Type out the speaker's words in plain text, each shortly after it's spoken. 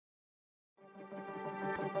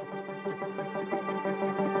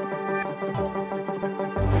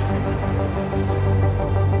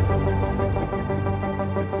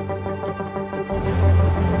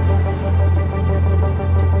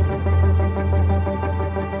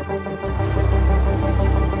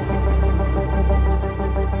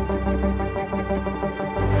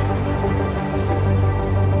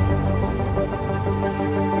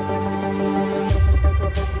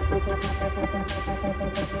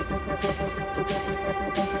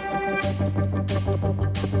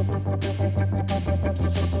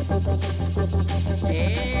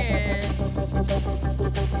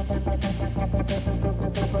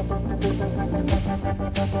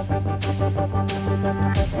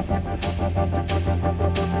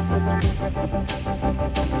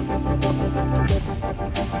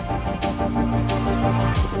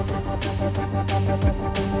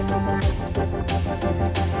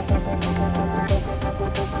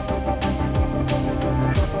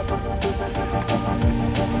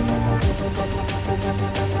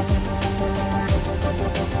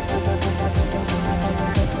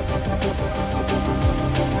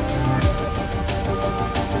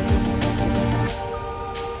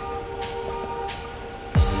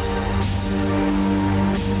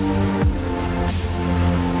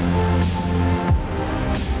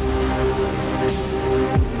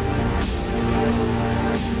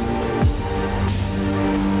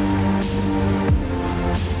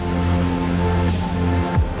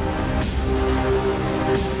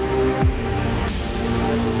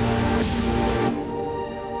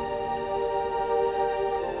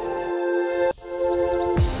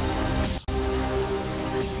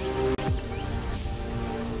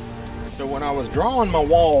when I was drawing my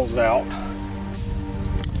walls out,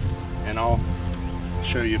 and I'll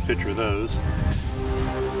show you a picture of those.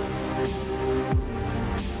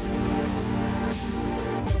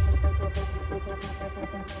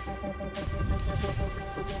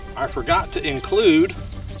 I forgot to include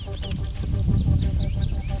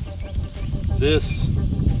this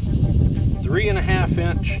 3.5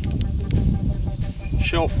 inch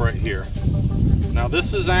shelf right here. Now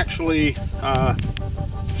this is actually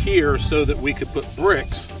here so that we could put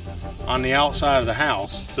bricks on the outside of the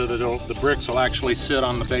house, so that the bricks will actually sit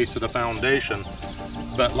on the base of the foundation.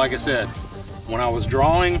 But like I said, when I was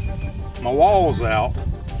drawing my walls out,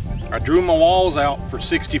 I drew my walls out for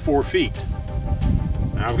 64 feet.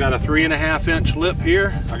 Now I've got a 3.5 inch lip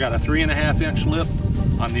here. I got a 3.5 inch lip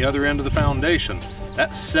on the other end of the foundation.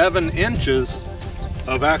 That's 7 inches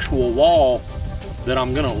of actual wall that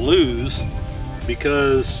I'm gonna lose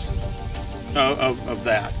because of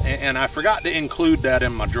that. And I forgot to include that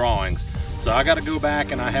in my drawings. So I gotta go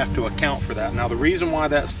back and I have to account for that. Now the reason why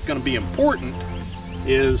that's gonna be important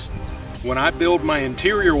is when I build my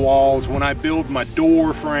interior walls, when I build my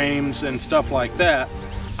door frames and stuff like that,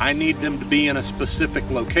 I need them to be in a specific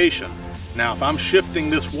location. Now if I'm shifting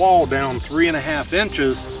this wall down 3.5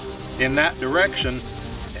 inches in that direction,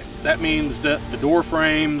 that means that the door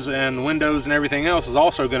frames and windows and everything else is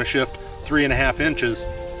also going to shift 3.5 inches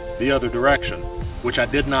the other direction, which I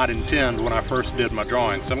did not intend when I first did my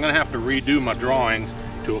drawings. So I'm going to have to redo my drawings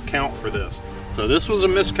to account for this. So this was a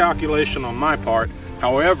miscalculation on my part.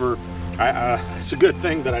 However, it's a good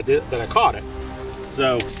thing that I caught it.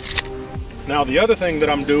 So now the other thing that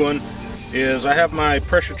I'm doing is I have my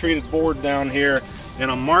pressure treated board down here,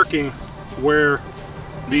 and I'm marking where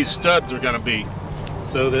these studs are going to be,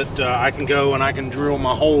 so that I can go and I can drill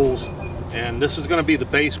my holes. And this is going to be the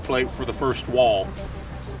base plate for the first wall.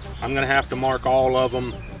 I'm going to have to mark all of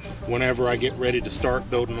them whenever I get ready to start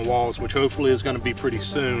building the walls, which hopefully is going to be pretty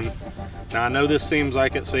soon. Now I know this seems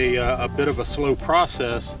like it's a bit of a slow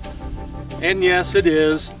process, and yes it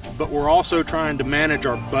is, but we're also trying to manage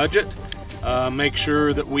our budget, make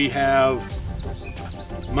sure that we have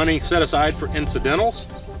money set aside for incidentals,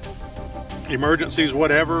 emergencies,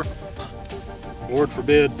 whatever. Lord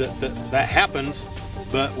forbid that happens,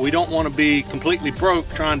 but we don't want to be completely broke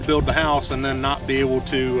trying to build the house and then not be able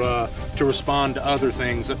to respond to other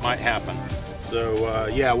things that might happen. So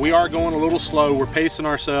yeah, we are going a little slow. We're pacing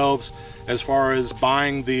ourselves as far as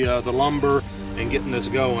buying the lumber and getting this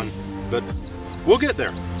going, but we'll get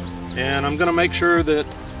there. And I'm gonna make sure that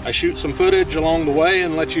I shoot some footage along the way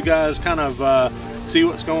and let you guys kind of see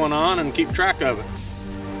what's going on and keep track of it.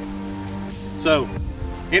 So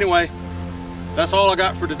anyway, that's all I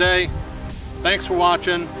got for today. Thanks for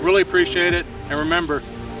watching, really appreciate it. And remember,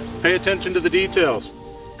 pay attention to the details,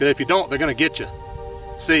 because if you don't, they're gonna get you.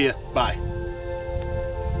 See ya, bye.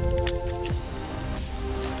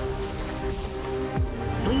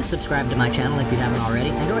 Please subscribe to my channel if you haven't already,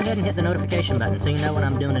 and go ahead and hit the notification button so you know when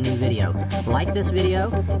I'm doing a new video. Like this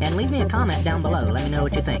video, and leave me a comment down below. Let me know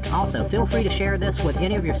what you think. Also, feel free to share this with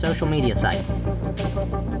any of your social media sites.